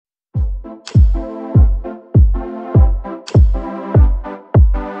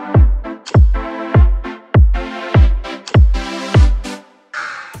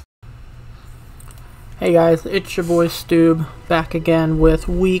Hey guys, it's your boy Stube back again with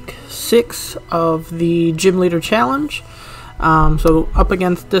week 6 of the Gym Leader Challenge. So up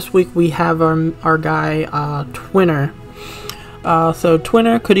against this week we have our guy Twinner. So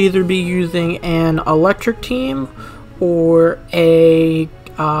Twinner could either be using an electric team or a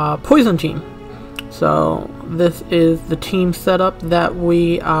poison team. So this is the team setup that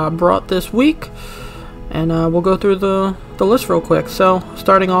we brought this week. And we'll go through the list real quick. So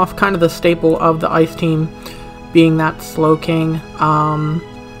starting off, kind of the staple of the ice team being that Slowking.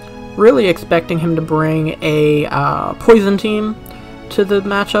 Really expecting him to bring a poison team to the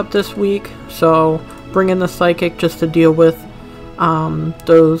matchup this week. So bring in the Psychic just to deal with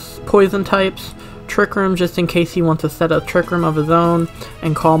those poison types. Trick Room just in case he wants to set a Trick Room of his own.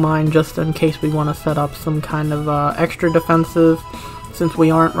 And Calm Mind just in case we want to set up some kind of extra defensive, since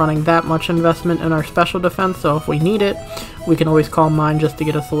we aren't running that much investment in our special defense. So if we need it, we can always Calm Mind just to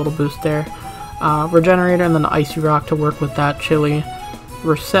get us a little boost there. Regenerator and then the Icy Rock to work with that chilly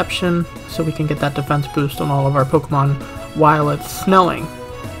reception so we can get that defense boost on all of our Pokemon while it's snowing.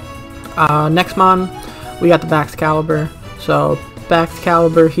 Next mon, we got the Baxcalibur. So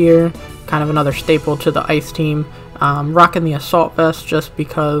Baxcalibur here, kind of another staple to the ice team. Rocking the Assault Vest just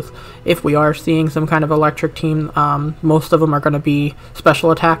because if we are seeing some kind of electric team, most of them are going to be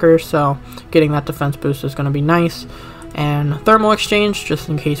special attackers, so getting that defense boost is going to be nice. And Thermal Exchange just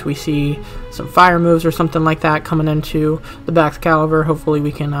in case we see some fire moves or something like that coming into the Baxcalibur. Hopefully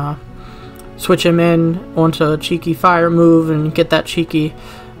we can switch him in onto a cheeky fire move and get that cheeky,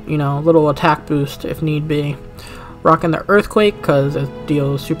 little attack boost if need be. Rocking the Earthquake because it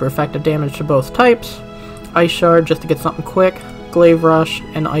deals super effective damage to both types. Ice Shard just to get something quick, Glaive Rush,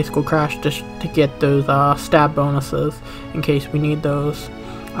 and Icicle Crash just to get those stab bonuses in case we need those.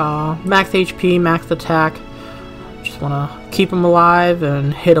 Max HP, max attack, just want to keep him alive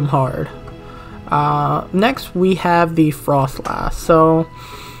and hit him hard. Next we have the Frostlass. So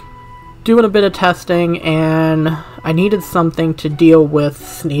doing a bit of testing and I needed something to deal with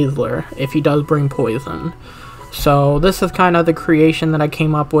Sneasler if he does bring poison. So this is kind of the creation that I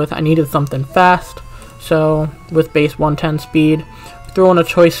came up with. I needed something fast. So with base 110 speed, throw in a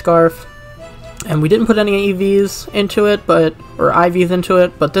Choice Scarf, and we didn't put any EVs into it, or IVs into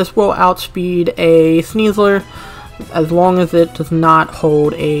it, but this will outspeed a Sneasler as long as it does not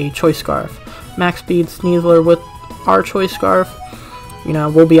hold a Choice Scarf. Max speed Sneasler with our Choice Scarf,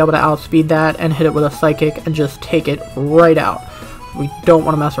 we'll be able to outspeed that and hit it with a Psychic and just take it right out. We don't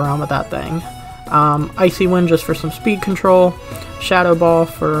want to mess around with that thing. Icy Wind just for some speed control, Shadow Ball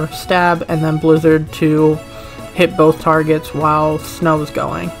for stab, and then Blizzard to hit both targets while snow is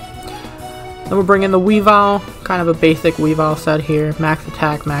going. Then we'll bring in the Weavile, kind of a basic Weavile set here, max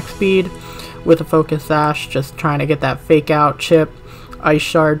attack, max speed, with a Focus Sash, just trying to get that Fake Out chip, Ice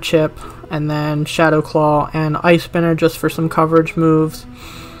Shard chip, and then Shadow Claw and Ice Spinner just for some coverage moves.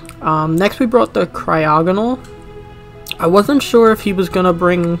 Next we brought the Cryogonal. I wasn't sure if he was going to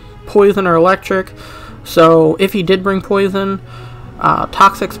bring poison or electric, so if he did bring poison,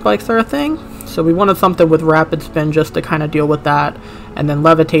 toxic spikes are a thing, so we wanted something with rapid spin just to kind of deal with that, and then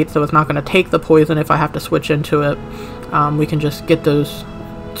levitate so it's not going to take the poison if I have to switch into it. We can just get those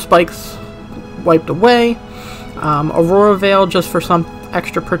spikes wiped away. Aurora Veil just for some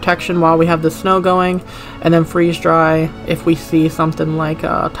extra protection while we have the snow going, and then Freeze Dry if we see something like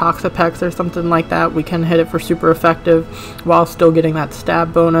Toxapex or something like that, we can hit it for super effective while still getting that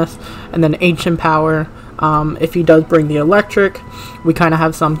stab bonus. And then Ancient Power, if he does bring the electric, we kind of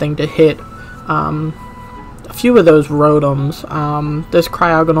have something to hit a few of those Rotoms. This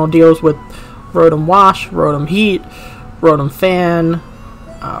Cryogonal deals with Rotom Wash, Rotom Heat, Rotom Fan,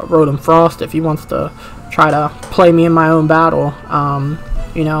 Rotom Frost if he wants to try to play me in my own battle.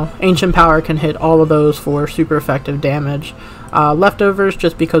 Ancient Power can hit all of those for super effective damage. Leftovers,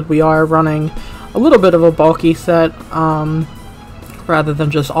 just because we are running a little bit of a bulky set, rather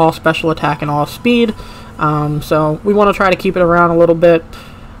than just all special attack and all speed. So we want to try to keep it around a little bit.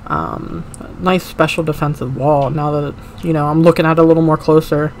 Nice special defensive wall now that, I'm looking at it a little more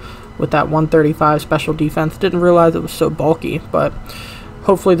closer with that 135 special defense. Didn't realize it was so bulky, but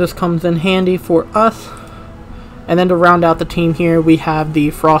hopefully this comes in handy for us. And then to round out the team here, we have the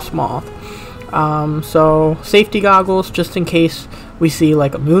Frostmoth. So safety goggles, just in case we see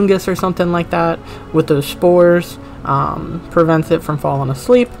like a Moongus or something like that with those spores, prevents it from falling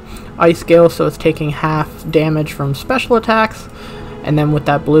asleep. Ice Gale, so it's taking half damage from special attacks. And then with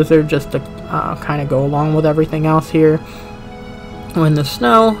that Blizzard, just to kind of go along with everything else here. When the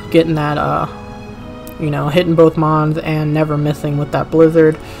snow, getting that, hitting both mons and never missing with that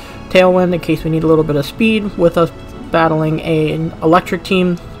Blizzard. Tailwind in case we need a little bit of speed with us battling an electric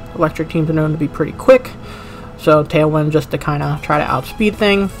team electric teams are known to be pretty quick, so Tailwind just to kind of try to outspeed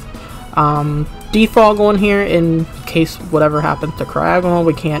things. Defog on here in case whatever happens to Cryogonal,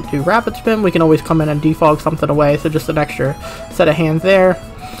 we can't do Rapid Spin, we can always come in and defog something away, so just an extra set of hands there.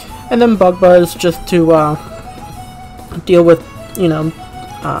 And then Bug Buzz just to deal with, you know,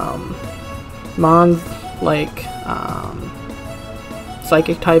 mons like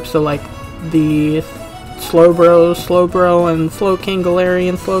Psychic types, so like the Slowbro and Slowking,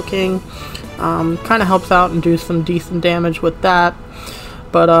 Galarian Slowking. Kind of helps out and do some decent damage with that.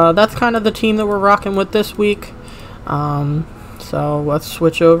 But that's kind of the team that we're rocking with this week. So let's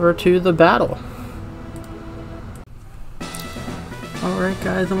switch over to the battle. Alright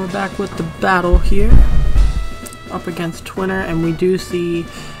guys, and we're back with the battle here. Up against Twinner, and we do see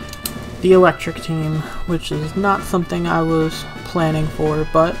the electric team, which is not something I was planning for,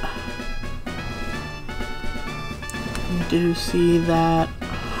 but we do see that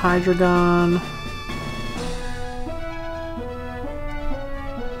Hydreigon.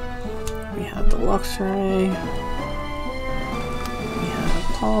 We have the Luxray. We have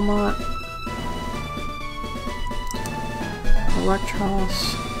Palmont.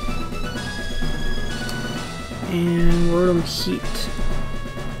 Electros. And Rotom Heat.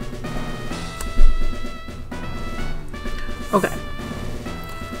 Okay.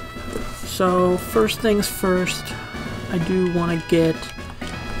 So, first things first, I do want to get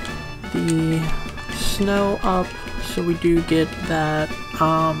the snow up, so we do get that,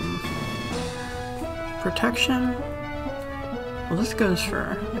 protection. Well, that goes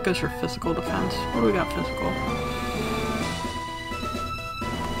for physical defense. What do we got physical?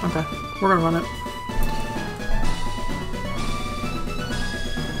 Okay, we're gonna run it.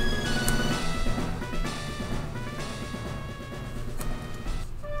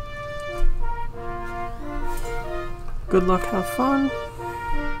 Good luck, have fun.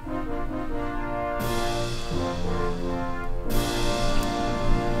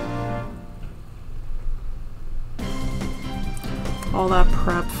 All that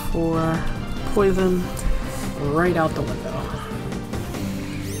prep for poison right out the window.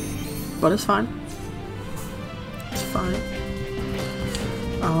 But it's fine. It's fine.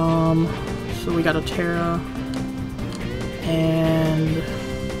 So we got a Terra and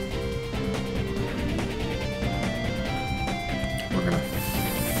we're gonna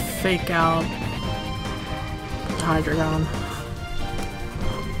fake out the Hydreigon.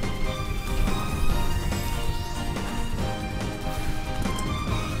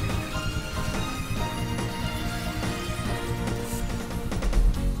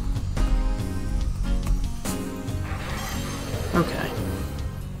 Okay.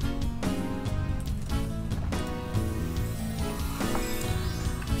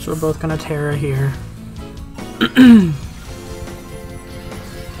 So we're both gonna Terra here. So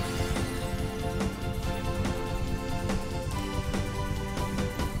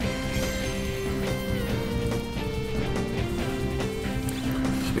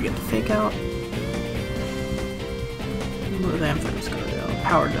we get the fake out. What are the Amphibians gonna do?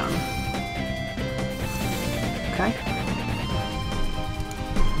 Power down. Okay.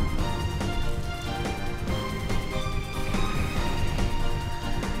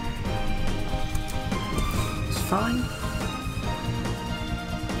 Fine.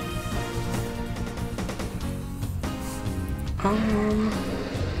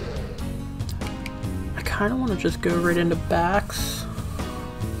 I kind of want to just go right into backs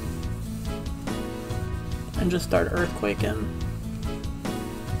and just start earthquaking.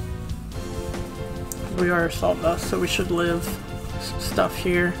 We are Assault Dust, so we should live stuff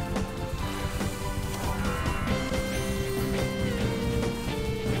here.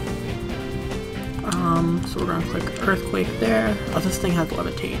 So we're gonna click Earthquake there. Oh, this thing has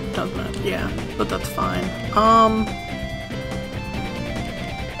Levitate, doesn't it? Yeah, but that's fine.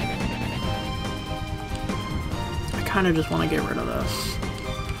 I kind of just want to get rid of this.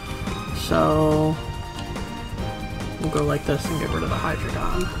 So we'll go like this and get rid of the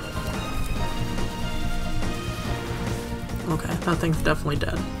Hydreigon. Okay, that thing's definitely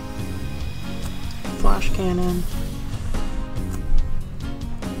dead. Flash Cannon.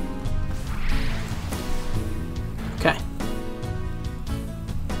 Okay.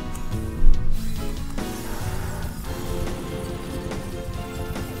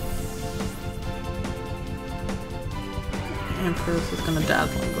 Empress is gonna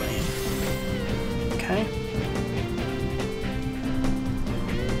dazzle and gleam. Okay.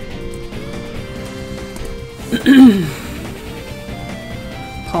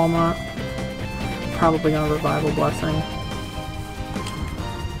 Palma. Probably gonna Revival Blessing.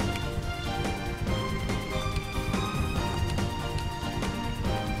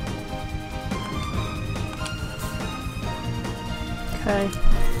 Okay.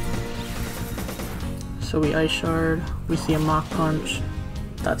 So we Ice Shard, we see a Mach Punch,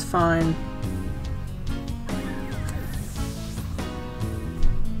 that's fine.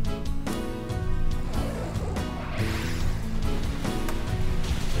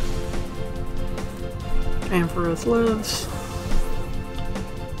 Ampharos lives.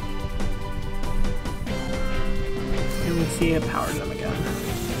 And we see a Power Gem again.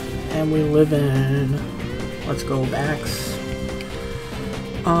 And we live in, let's go backs.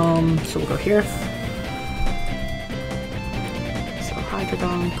 So we'll go here. So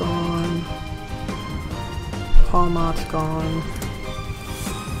Hydreigon gone. Palmot's gone.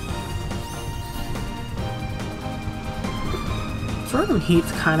 Rotom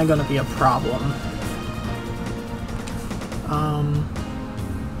Heat's kind of going to be a problem.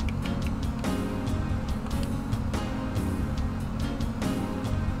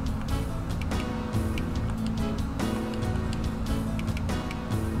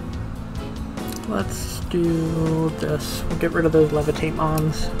 Let's do this. We'll get rid of those Levitate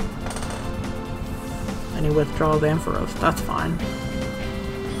Mons. And he withdraws Ampharos. That's fine.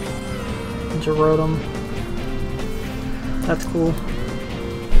 Into Rotom. That's cool.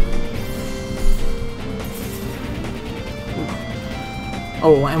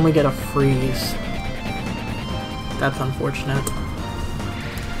 Oh, and we get a freeze. That's unfortunate.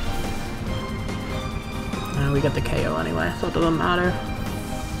 And we get the KO anyway, so it doesn't matter.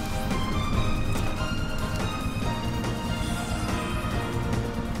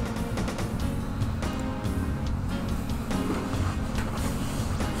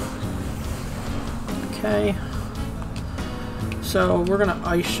 Okay. So we're gonna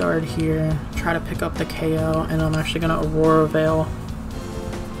Ice Shard here, try to pick up the KO, and I'm actually gonna Aurora Veil.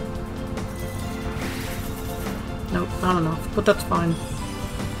 Nope, not enough, but that's fine.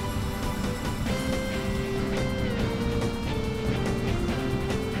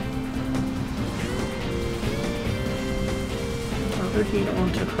 Overheat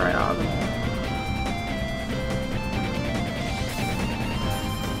onto Cryogonal.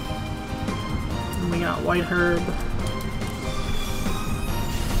 And we got White Herb.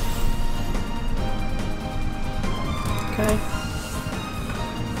 Okay.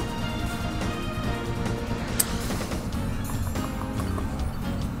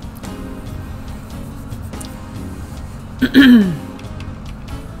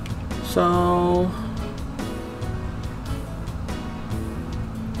 So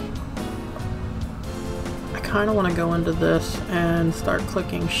I kind of want to go into this and start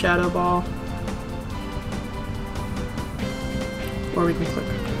clicking Shadow Ball, or we can click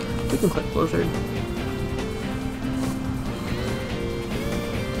Blizzard.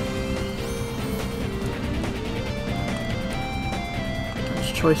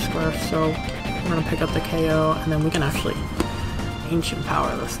 That's Choice Scarf, so we're gonna pick up the KO, and then we can actually Ancient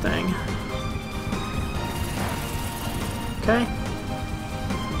Power this thing. Okay.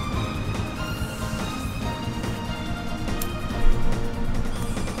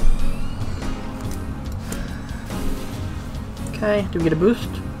 Okay, do we get a boost?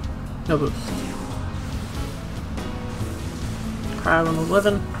 No boost. Cryogonal was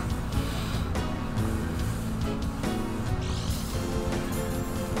living.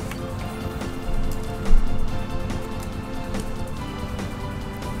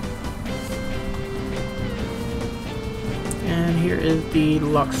 And here is the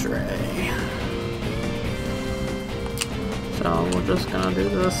Luxray. So we're just gonna do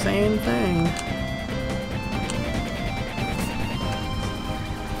the same thing.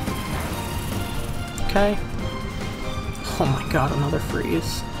 Okay. Oh my god, another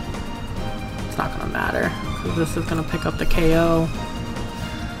freeze. It's not gonna matter, because this is gonna pick up the KO.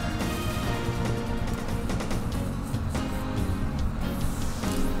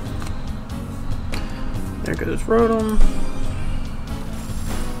 There goes Rotom.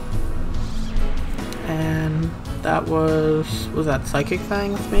 And that was that Psychic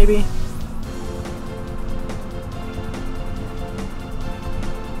Fangs, maybe?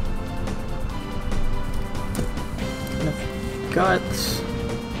 Guts.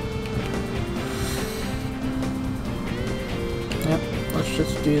 Yep, let's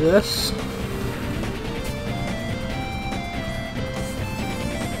just do this.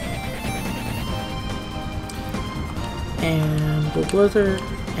 And we'll Blizzard,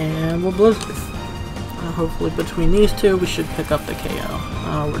 and we'll Blizzard. Hopefully between these two we should pick up the KO.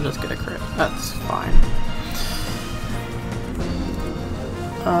 Oh, we're just gonna crit. That's fine.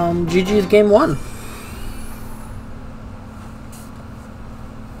 GG's game 1.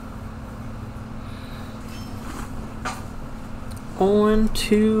 On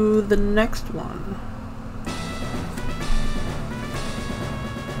to the next one.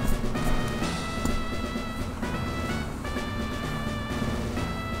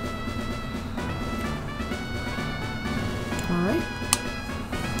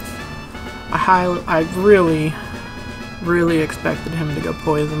 I really expected him to go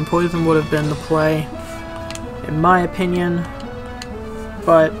poison. Poison would have been the play, in my opinion,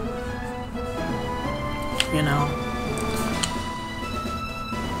 but, you know,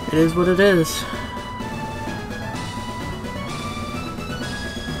 it is what it is.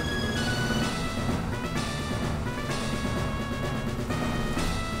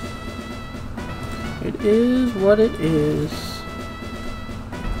 It is what it is.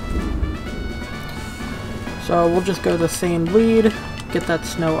 So we'll just go the same lead, get that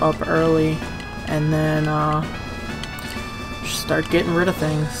snow up early, and then just start getting rid of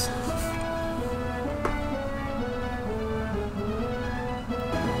things.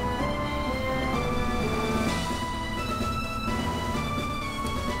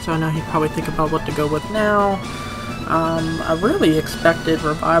 So now he'd probably think about what to go with now. I really expected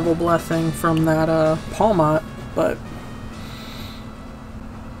Revival Blessing from that Palmot, but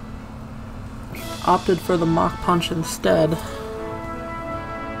opted for the Mach Punch instead.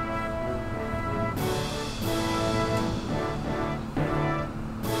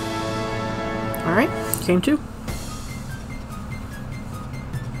 Alright, game 2.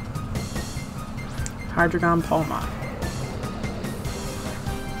 Hydreigon Palmot.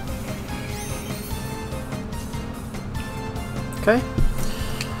 Okay,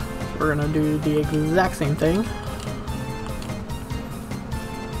 we're gonna do the exact same thing.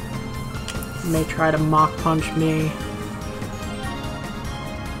 May try to Mach Punch me.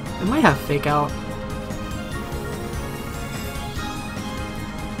 It might have Fake Out.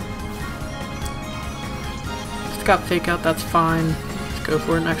 It's got Fake Out, that's fine. Let's go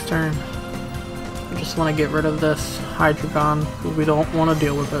for it next turn. I just want to get rid of this Hydreigon, because we don't want to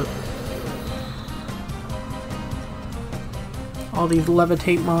deal with it. All these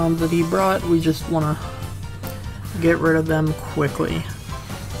Levitate Mons that he brought, we just want to get rid of them quickly.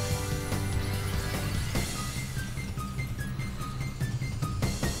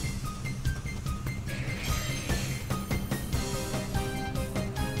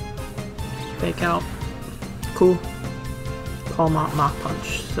 Fake Out. Cool. Palmot Mach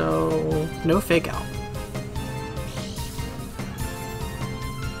Punch. So, no Fake Out.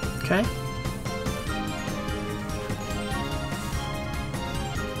 Okay.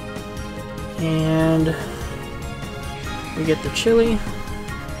 And we get the Chili.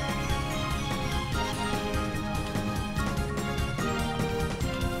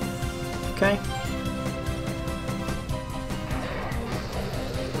 Okay.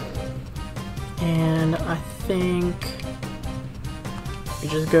 And I think we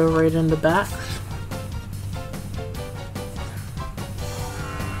just go right into backs.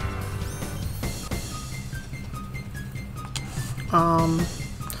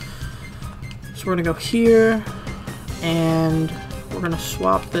 So we're gonna go here, and we're gonna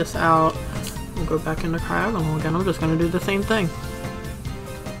swap this out. We'll go back into Cryogonal again. I'm just gonna do the same thing.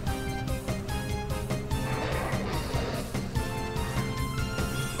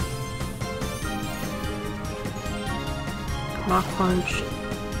 Mach Punch,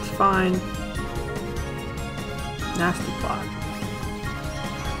 it's fine. Nasty Plot.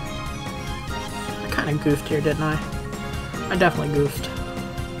 I kinda goofed here, didn't I? I definitely goofed.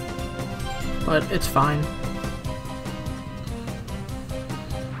 But it's fine.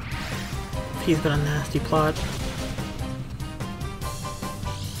 He's got a Nasty Plot.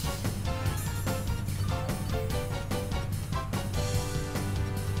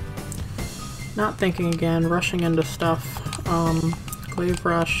 Not thinking again, rushing into stuff. Glaive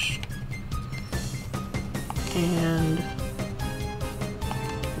Rush. And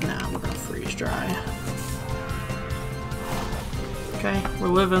nah, we're gonna Freeze Dry. Okay, we're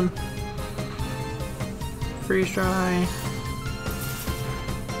living. Freeze Dry.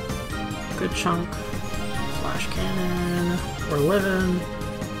 Good chunk. Flash Cannon. We're living.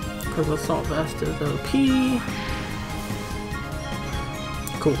 Because Assault Vest is OP.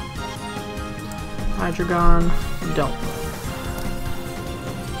 Cool. Hydreigon, dealt with.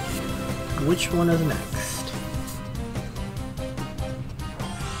 Which one is next?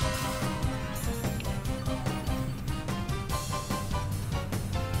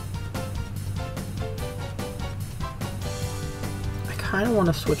 I kind of want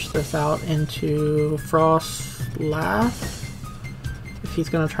to switch this out into Frost Laugh if he's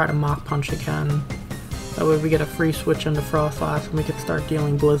going to try to Mach Punch again. That way we get a free switch into Frost Laugh and we can start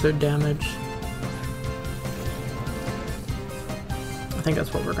dealing Blizzard damage. I think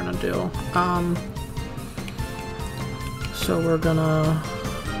that's what we're gonna do. So we're gonna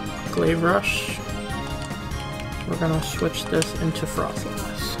Glaive Rush. We're gonna switch this into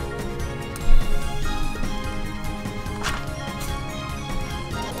Frostlass.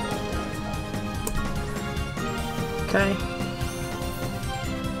 Okay.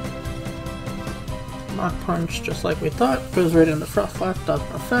 Mach Punch, just like we thought, goes right into Frost Blast,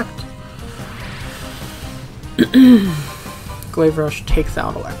 doesn't affect. Glaive Rush takes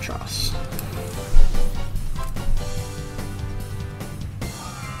out Electros.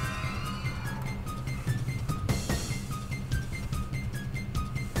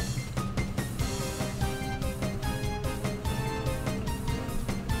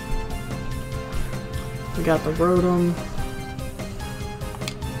 We got the Rotom.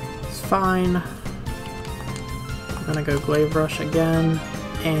 It's fine. I'm gonna go Glaive Rush again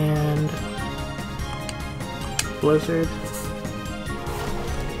and Blizzard.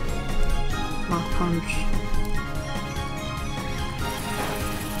 Mach Punch.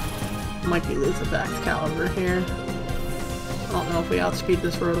 Might be losing back Caliber here. I don't know if we outspeed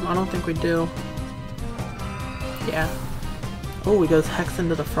this Rotom. I don't think we do. Yeah. Oh, he goes Hex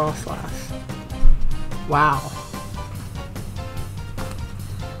into the Frost Blast. Wow.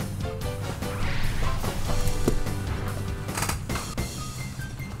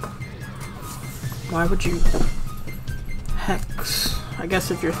 Why would you Hex? I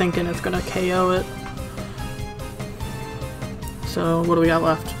guess if you're thinking it's gonna KO it. So what do we got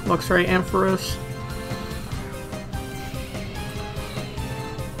left? Luxray, Ampharos.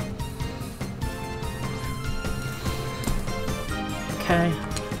 Okay.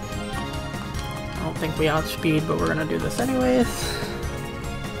 I don't think we outspeed, but we're gonna do this anyways.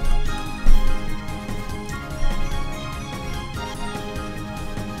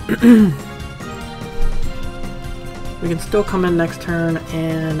 We can still come in next turn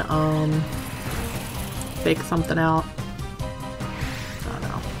and fake something out. Oh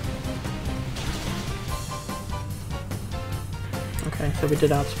no. Okay, so we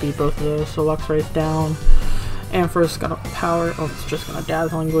did outspeed both of those. So Luxray's down. Ampharos got a power. Oh, it's just gonna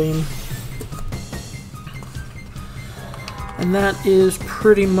Dazzling Gleam. And that is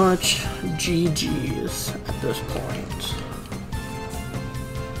pretty much GG's at this point.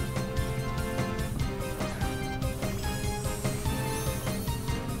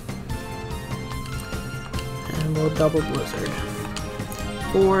 And we'll double Blizzard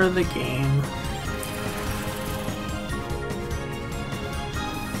for the game.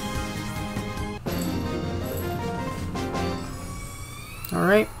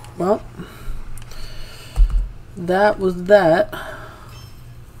 Alright, well, that was that.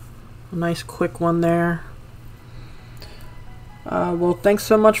 A nice quick one there. Well, thanks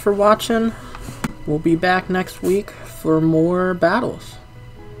so much for watching. We'll be back next week for more battles.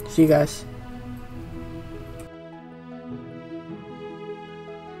 See you guys.